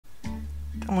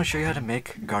I'm going to show you how to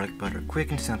make garlic butter,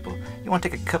 quick and simple. You want to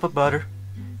take a cup of butter,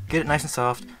 get it nice and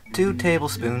soft, 2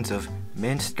 tablespoons of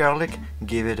minced garlic,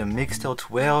 give it a mix till it's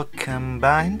well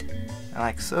combined,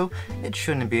 like so. It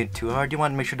shouldn't be too hard. You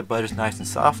want to make sure the butter's nice and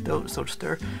soft though, so to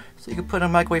stir. So you can put it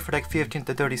in the microwave for like 15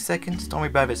 to 30 seconds. Don't worry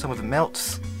about it, some of it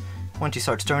melts. Once you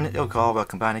start stirring it, it'll all well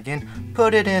combine again.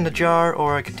 Put it in a jar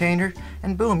or a container,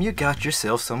 and boom, you got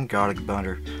yourself some garlic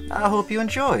butter. I hope you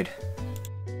enjoyed.